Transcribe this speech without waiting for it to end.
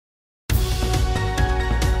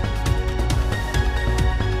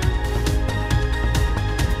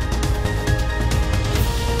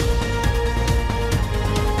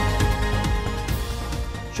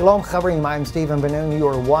Shalom Chavrim, I'm Stephen Ben-Nun. You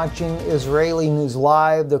are watching Israeli News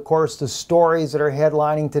Live. Of course, the stories that are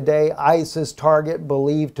headlining today: ISIS target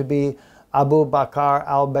believed to be Abu Bakr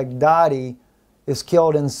al-Baghdadi is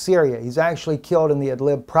killed in Syria. He's actually killed in the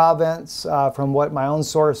Idlib province, from what my own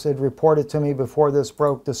source had reported to me before this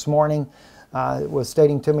broke this morning. It was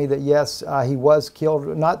stating to me that yes, he was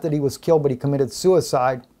killed. Not that he was killed, but he committed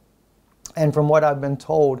suicide. And from what I've been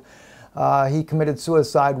told, he committed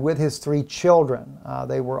suicide with his 3 children.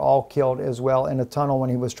 They were all killed as well in a tunnel when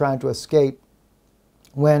he was trying to escape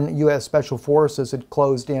when U.S. Special Forces had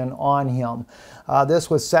closed in on him. This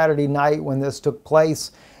was Saturday night when this took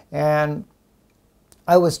place, and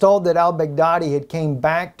I was told that al-Baghdadi had came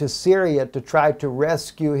back to Syria to try to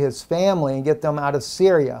rescue his family and get them out of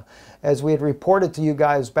Syria. As we had reported to you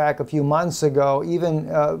guys back a few months ago,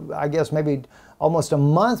 even I guess maybe almost a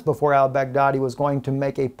month before al-Baghdadi was going to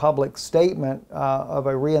make a public statement of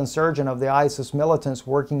a reinsurgent of the ISIS militants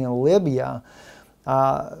working in Libya,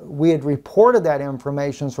 we had reported that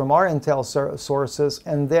information from our intel sources,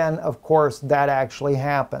 and then, of course, that actually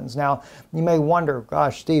happens. Now, you may wonder,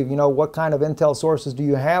 gosh, Steve, you know, what kind of intel sources do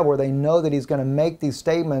you have where they know that he's going to make these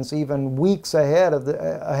statements even weeks ahead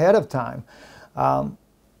of time?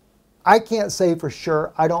 I can't say for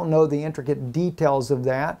sure. I don't know the intricate details of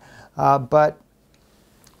that, but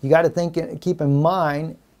you got to keep in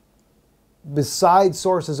mind, besides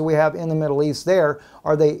sources that we have in the Middle East there,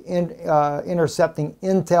 are they intercepting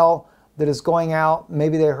intel that is going out?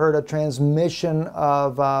 Maybe they heard a transmission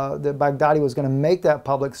of that Baghdadi was going to make that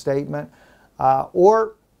public statement,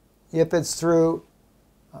 or if it's through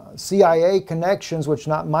CIA connections, which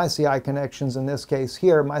not my CIA connections in this case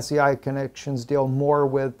here. My CIA connections deal more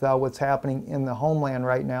with what's happening in the homeland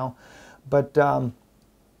right now. But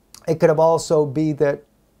it could have also be that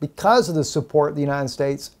because of the support the United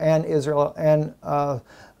States and Israel and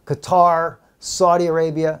Qatar, Saudi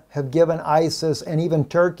Arabia have given ISIS, and even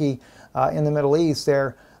Turkey in the Middle East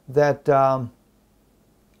there, that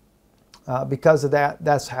because of that,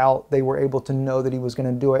 that's how they were able to know that he was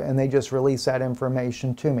going to do it, and they just released that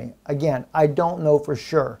information to me. Again, I don't know for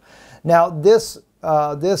sure. Now, this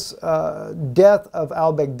death of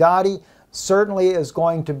al-Baghdadi certainly is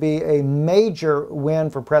going to be a major win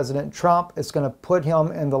for President Trump. It's going to put him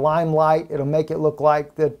in the limelight. It'll make it look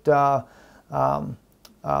like that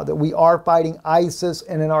that we are fighting ISIS.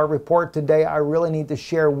 And in our report today, I really need to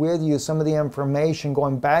share with you some of the information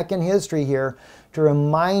going back in history here to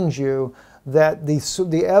remind you that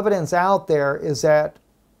the evidence out there is that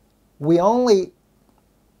we only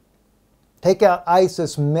take out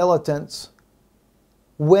ISIS militants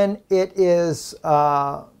when it is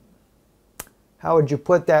how would you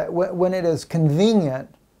put that? When it is convenient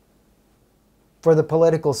for the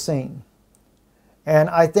political scene. And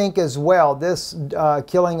I think as well, this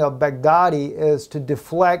killing of Baghdadi is to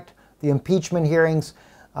deflect the impeachment hearings.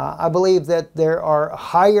 I believe that there are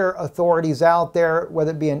higher authorities out there, whether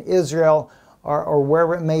it be in Israel or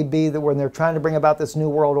wherever it may be, that when they're trying to bring about this New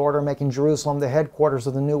World Order, making Jerusalem the headquarters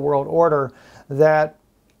of the New World Order, that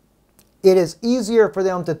it is easier for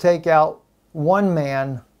them to take out one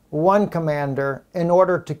man, one commander, in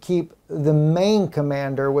order to keep the main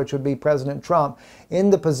commander, which would be President Trump, in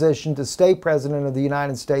the position to stay president of the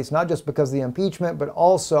United States, not just because of the impeachment, but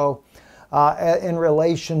also in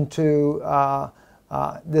relation to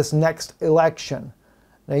this next election.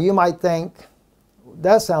 Now, you might think,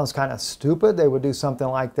 that sounds kind of stupid. They would do something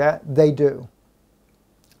like that. They do.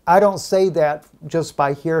 I don't say that just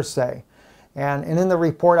by hearsay. And in the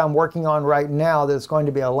report I'm working on right now, there's going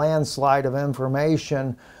to be a landslide of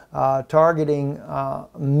information targeting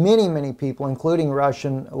many people, including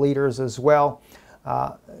Russian leaders as well,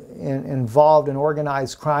 involved in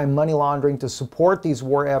organized crime, money laundering to support these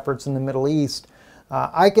war efforts in the Middle East.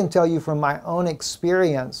 I can tell you from my own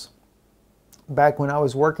experience, back when I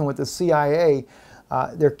was working with the CIA,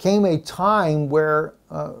 there came a time where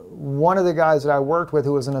one of the guys that I worked with,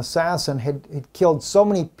 who was an assassin, had killed so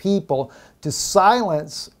many people to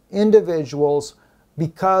silence individuals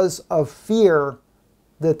because of fear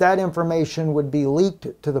that that information would be leaked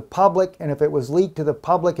to the public, and if it was leaked to the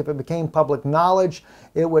public, if it became public knowledge,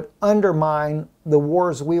 it would undermine the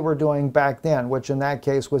wars we were doing back then, which in that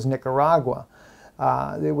case was Nicaragua.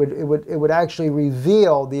 It would actually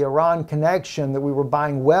reveal the Iran connection, that we were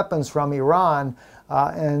buying weapons from Iran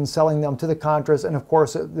and selling them to the Contras, and of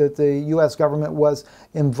course that the U.S. government was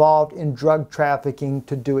involved in drug trafficking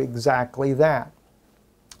to do exactly that.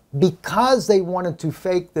 Because they wanted to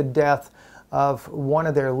fake the death of one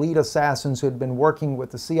of their lead assassins who had been working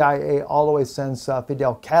with the CIA all the way since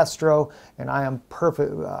Fidel Castro, and I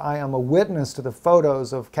am a witness to the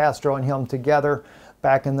photos of Castro and him together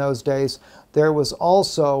back in those days. There was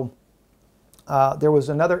also, there was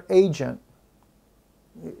another agent.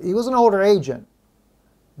 He was an older agent,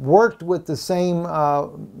 worked with the same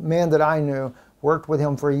man that I knew, worked with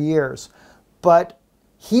him for years. But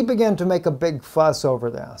he began to make a big fuss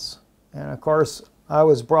over this. And of course, I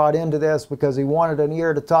was brought into this because he wanted an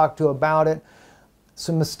ear to talk to about it.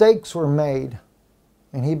 Some mistakes were made,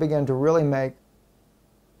 and he began to really make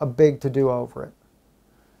a big to-do over it.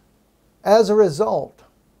 As a result,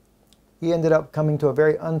 he ended up coming to a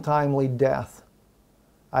very untimely death.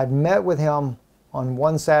 I'd met with him on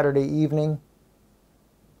one Saturday evening.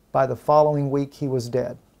 By the following week, he was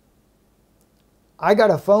dead. I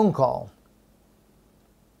got a phone call.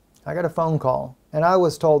 And I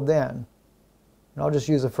was told then, and I'll just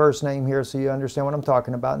use a first name here so you understand what I'm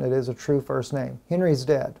talking about, and it is a true first name. Henry's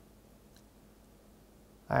dead.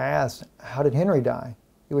 I asked, how did Henry die?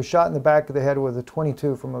 He was shot in the back of the head with a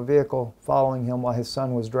 .22 from a vehicle following him while his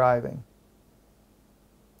son was driving.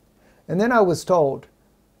 And then I was told,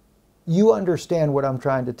 you understand what I'm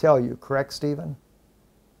trying to tell you, correct, Stephen?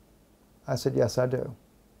 I said, yes, I do.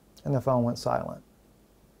 And the phone went silent.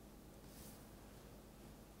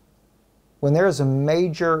 When there's a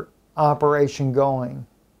major operation going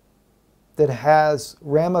that has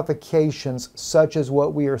ramifications such as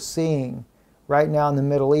what we are seeing right now in the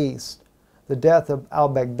Middle East, the death of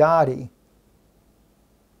al-Baghdadi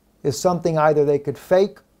is something either they could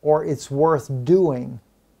fake or it's worth doing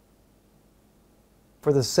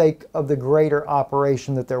for the sake of the greater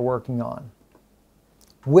operation that they're working on.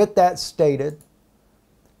 With that stated,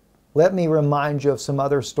 let me remind you of some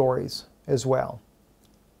other stories as well.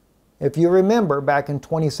 If you remember, back in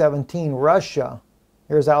 2017, Russia,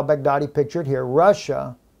 here's al-Baghdadi pictured here,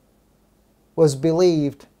 Russia was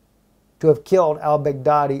believed to have killed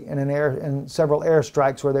al-Baghdadi in several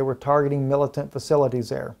airstrikes where they were targeting militant facilities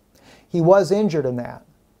there. He was injured in that.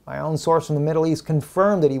 My own source from the Middle East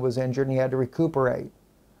confirmed that he was injured and he had to recuperate.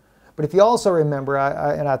 But if you also remember,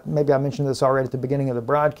 maybe I mentioned this already at the beginning of the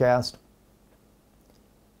broadcast,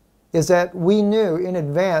 is that we knew in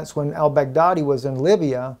advance when al-Baghdadi was in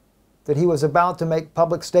Libya that he was about to make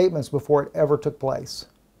public statements before it ever took place.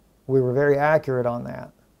 We were very accurate on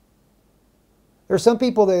that. There's some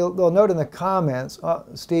people, they'll note in the comments, oh,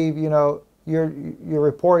 Steve, you know, you're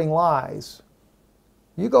reporting lies.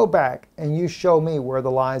 You go back and you show me where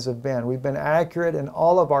the lies have been. We've been accurate in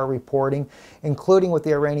all of our reporting, including with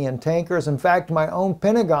the Iranian tankers. In fact, my own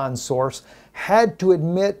Pentagon source had to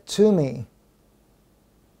admit to me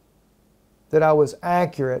that I was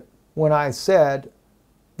accurate when I said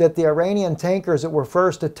that the Iranian tankers that were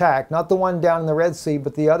first attacked, not the one down in the Red Sea,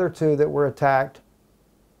 but the other two that were attacked,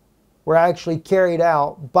 were actually carried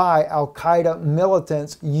out by al-Qaeda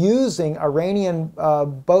militants using Iranian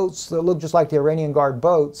boats that look just like the Iranian Guard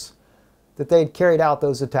boats, that they had carried out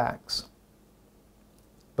those attacks.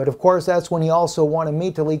 But of course, that's when he also wanted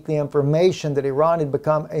me to leak the information that Iran had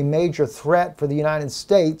become a major threat for the United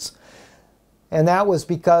States. And that was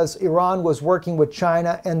because Iran was working with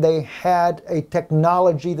China and they had a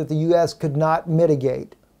technology that the U.S. could not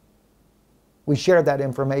mitigate. We shared that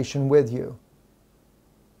information with you.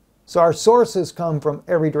 So our sources come from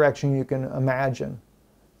every direction you can imagine.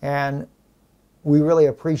 And we really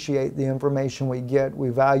appreciate the information we get. We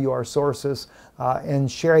value our sources and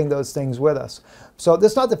sharing those things with us. So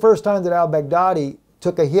this is not the first time that al-Baghdadi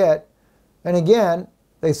took a hit. And again,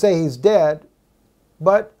 they say he's dead,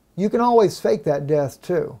 but you can always fake that death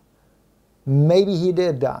too. Maybe he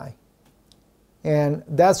did die. And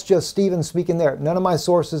that's just Stephen speaking there. None of my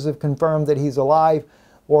sources have confirmed that he's alive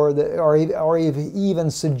or even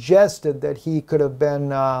suggested that he could have been,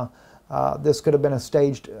 this could have been a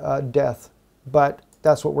staged death. But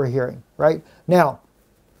that's what we're hearing, right? Now,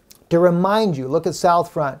 to remind you, look at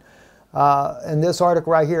South Front. In this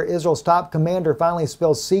article right here, Israel's top commander finally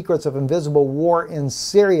spills secrets of invisible war in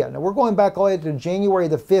Syria. Now, we're going back all the way to January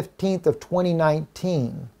the 15th of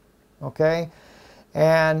 2019, okay?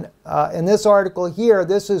 And in this article here,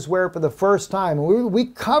 this is where for the first time, we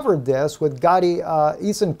covered this with Gadi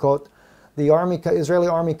Eisenkot, the Israeli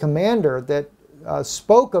army commander that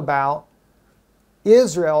spoke about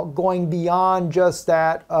Israel going beyond just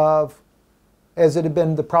that of, as it had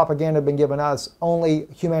been, the propaganda had been given us, only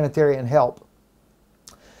humanitarian help.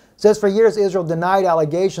 It says for years Israel denied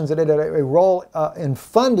allegations that it had a role in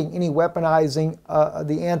funding any weaponizing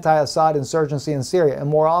the anti-Assad insurgency in Syria, and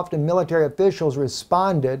more often military officials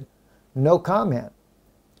responded, no comment.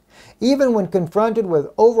 Even when confronted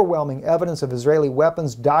with overwhelming evidence of Israeli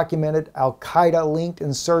weapons documented al-Qaeda-linked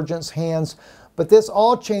insurgents' hands, but this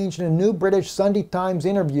all changed in a new British Sunday Times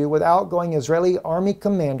interview with outgoing Israeli army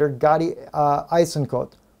commander Gadi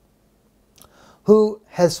Eisenkot, who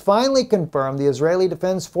has finally confirmed the Israeli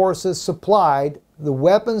Defense Forces supplied the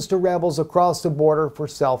weapons to rebels across the border for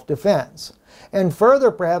self-defense. And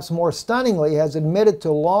further, perhaps more stunningly, has admitted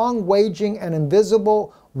to long waging an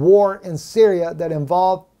invisible war in Syria that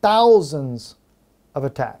involved thousands of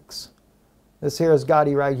attacks. This here is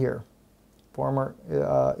Gadi right here, former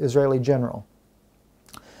Israeli general.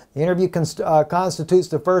 The interview constitutes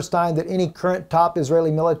the first time that any current top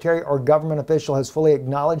Israeli military or government official has fully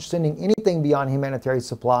acknowledged sending anything beyond humanitarian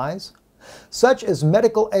supplies, such as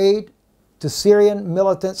medical aid to Syrian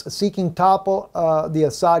militants seeking to topple the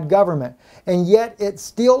Assad government. And yet it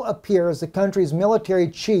still appears the country's military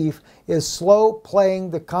chief is slow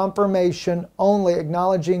playing the confirmation only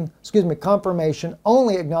acknowledging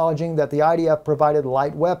that the IDF provided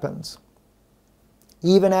light weapons.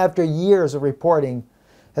 Even after years of reporting,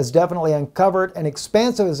 has definitely uncovered an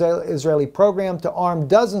expansive Israeli program to arm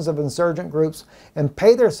dozens of insurgent groups and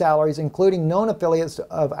pay their salaries, including known affiliates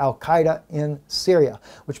of Al-Qaeda in Syria.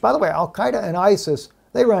 Which, by the way, Al-Qaeda and ISIS,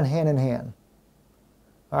 they run hand in hand.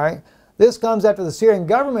 All right? This comes after the Syrian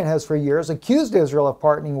government has for years accused Israel of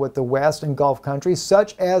partnering with the West and Gulf countries,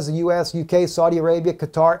 such as the US, UK, Saudi Arabia,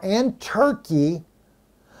 Qatar, and Turkey,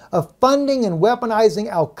 of funding and weaponizing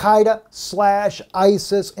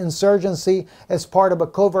Al-Qaeda/ISIS insurgency as part of a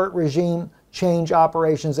covert regime change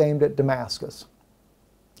operations aimed at Damascus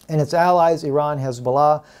and its allies, Iran,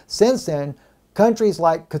 Hezbollah. Since then, countries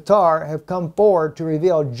like Qatar have come forward to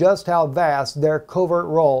reveal just how vast their covert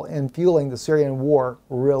role in fueling the Syrian war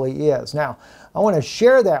really is. Now, I want to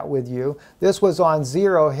share that with you. This was on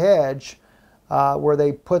Zero Hedge, where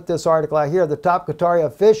they put this article out here. The top Qatari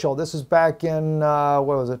official, this is back in, what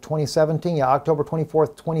was it, 2017? Yeah, October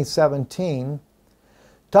 24th, 2017.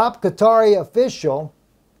 Top Qatari official,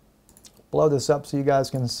 blow this up so you guys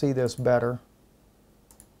can see this better.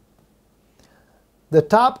 The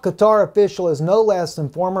top Qatar official is no less than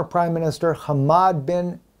former Prime Minister Hamad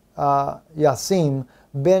bin Yassim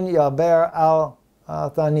bin Yaber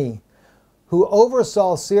al-Thani, who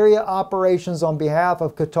oversaw Syria operations on behalf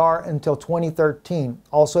of Qatar until 2013,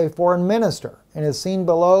 also a foreign minister, and is seen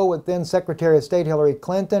below with then Secretary of State Hillary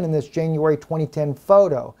Clinton in this January 2010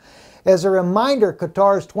 photo. As a reminder,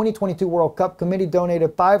 Qatar's 2022 World Cup Committee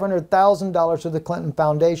donated $500,000 to the Clinton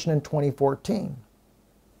Foundation in 2014.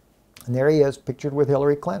 And there he is, pictured with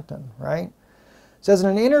Hillary Clinton, right? It says in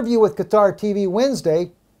an interview with Qatar TV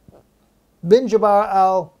Wednesday, bin Jabbar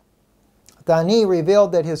al-Thani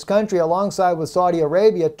revealed that his country, alongside with Saudi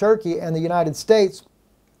Arabia, Turkey, and the United States,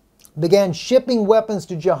 began shipping weapons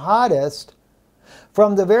to jihadists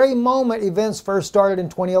from the very moment events first started in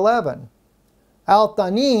 2011.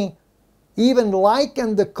 Al-Thani even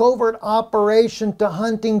likened the covert operation to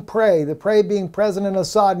hunting prey, the prey being President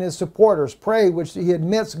Assad and his supporters, prey which he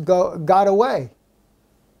admits got away.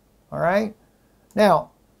 All right?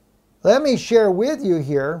 Now, let me share with you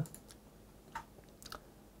here.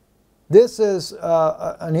 This is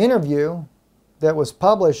an interview that was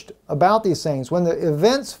published about these things. When the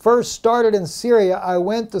events first started in Syria, I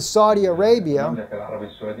went to Saudi Arabia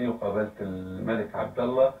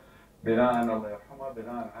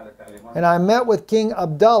and I met with King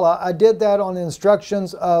Abdullah. I did that on the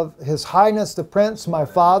instructions of His Highness the Prince, my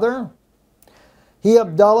father. He,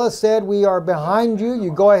 Abdullah, said, we are behind you.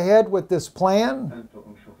 You go ahead with this plan.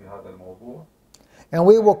 And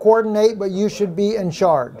we will coordinate, but you should be in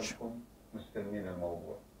charge.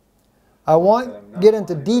 I won't get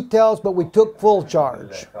into details, but we took full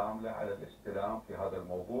charge.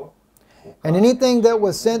 And anything that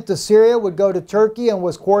was sent to Syria would go to Turkey and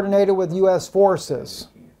was coordinated with U.S. forces.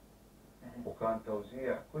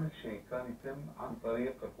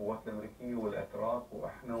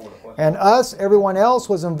 And us, everyone else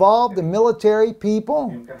was involved, the military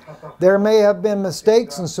people. There may have been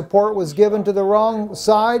mistakes and support was given to the wrong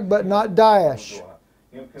side, but not Daesh.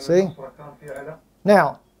 See?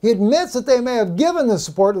 Now, he admits that they may have given the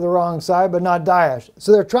support to the wrong side, but not Daesh.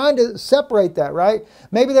 So they're trying to separate that, right?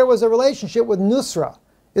 Maybe there was a relationship with Nusra.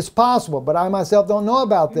 It's possible, but I myself don't know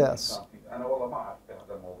about this.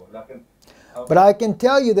 But I can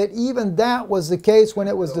tell you that even that was the case when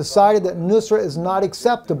it was decided that Nusra is not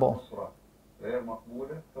acceptable.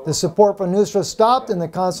 The support for Nusra stopped and the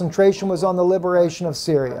concentration was on the liberation of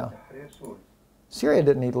Syria. Syria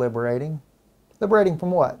didn't need liberating. Liberating from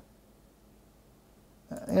what?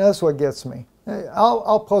 You know, that's what gets me.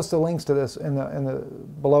 I'll post the links to this in the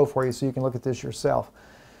below for you so you can look at this yourself.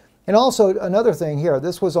 And also another thing here,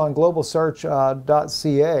 this was on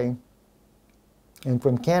globalsearch.ca, and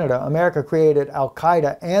from Canada, America created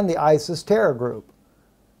Al-Qaeda and the ISIS terror group.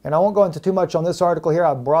 And I won't go into too much on this article here.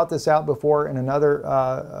 I brought this out before in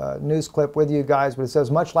another news clip with you guys, but it says,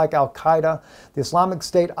 much like Al-Qaeda, the Islamic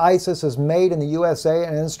State ISIS has made in the USA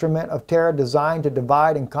an instrument of terror designed to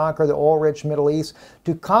divide and conquer the oil-rich Middle East,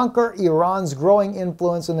 to conquer Iran's growing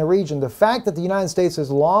influence in the region. The fact that the United States has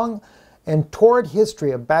long and torrid history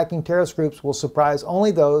of backing terrorist groups will surprise only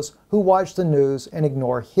those who watch the news and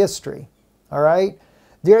ignore history. All right?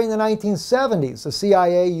 During the 1970s, the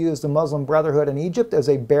CIA used the Muslim Brotherhood in Egypt as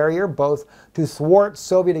a barrier both to thwart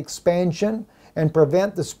Soviet expansion and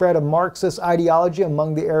prevent the spread of Marxist ideology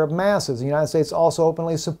among the Arab masses. The United States also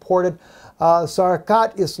openly supported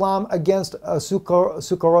Sarakat Islam against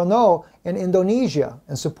Sukarno in Indonesia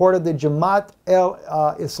and supported the Jamaat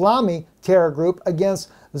el-Islami terror group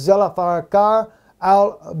against Zulfikar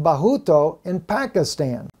al-Bhutto in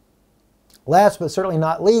Pakistan. Last but certainly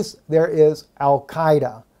not least, there is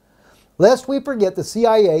Al-Qaeda. Lest we forget, the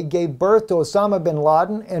CIA gave birth to Osama bin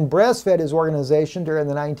Laden and breastfed his organization during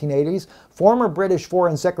the 1980s. Former British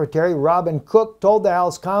Foreign Secretary Robin Cook told the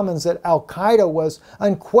House Commons that Al-Qaeda was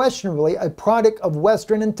unquestionably a product of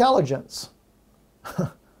Western intelligence.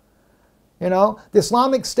 You know, the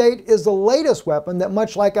Islamic State is the latest weapon that,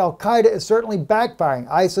 much like Al-Qaeda, is certainly backfiring.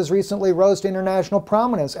 ISIS recently rose to international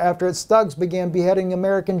prominence after its thugs began beheading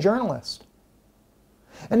American journalists.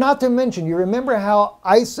 And not to mention, you remember how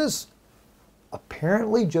ISIS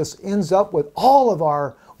apparently just ends up with all of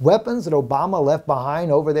our weapons that Obama left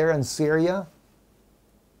behind over there in Syria?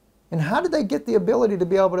 And how did they get the ability to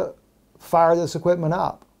be able to fire this equipment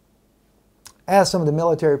up? Ask some of the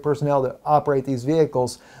military personnel that operate these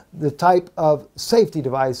vehicles the type of safety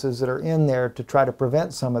devices that are in there to try to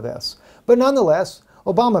prevent some of this. But nonetheless,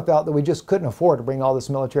 Obama felt that we just couldn't afford to bring all this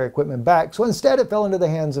military equipment back, so instead it fell into the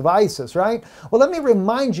hands of ISIS, right? Well, let me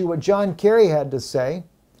remind you what John Kerry had to say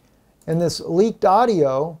in this leaked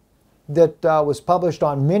audio that was published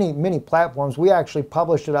on many platforms. We actually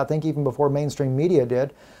published it, I think, even before mainstream media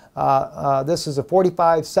did. This is a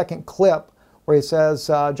 45-second clip where he says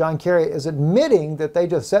John Kerry is admitting that they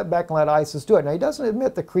just sat back and let ISIS do it. Now, he doesn't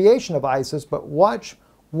admit the creation of ISIS, but watch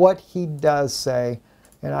what he does say,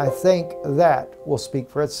 and I think that will speak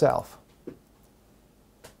for itself.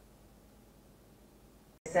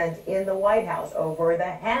 Sent in the White House over the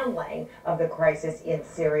handling of the crisis in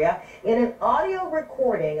Syria. In an audio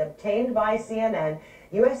recording obtained by CNN,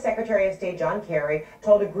 U.S. Secretary of State John Kerry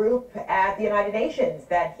told a group at the United Nations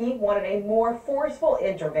that he wanted a more forceful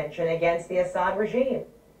intervention against the Assad regime.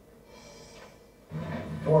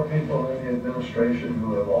 4 people in the administration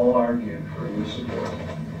who have all argued for U.S. support.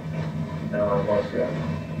 Now I've lost that.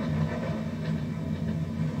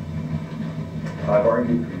 I've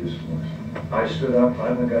argued for U.S. support. I stood up,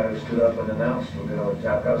 I'm the guy who stood up and announced we're going to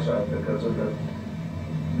attack Assad because of the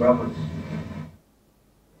weapons.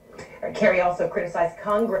 Kerry also criticized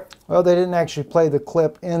Congress. Well, they didn't actually play the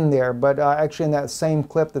clip in there, but actually in that same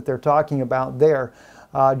clip that they're talking about there,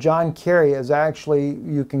 John Kerry is actually,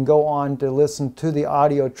 you can go on to listen to the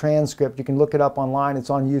audio transcript. You can look it up online. It's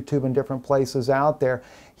on YouTube and different places out there.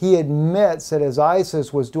 He admits that as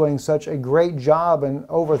ISIS was doing such a great job in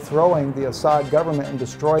overthrowing the Assad government and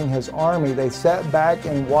destroying his army, they sat back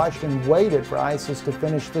and watched and waited for ISIS to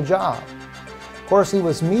finish the job. Of course, he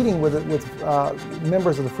was meeting with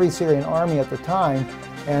members of the Free Syrian Army at the time,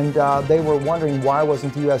 and they were wondering why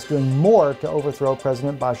wasn't the U.S. doing more to overthrow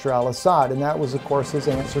President Bashar al-Assad, and that was, of course, his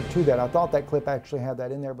answer to that. I thought that clip actually had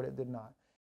that in there, but it did not.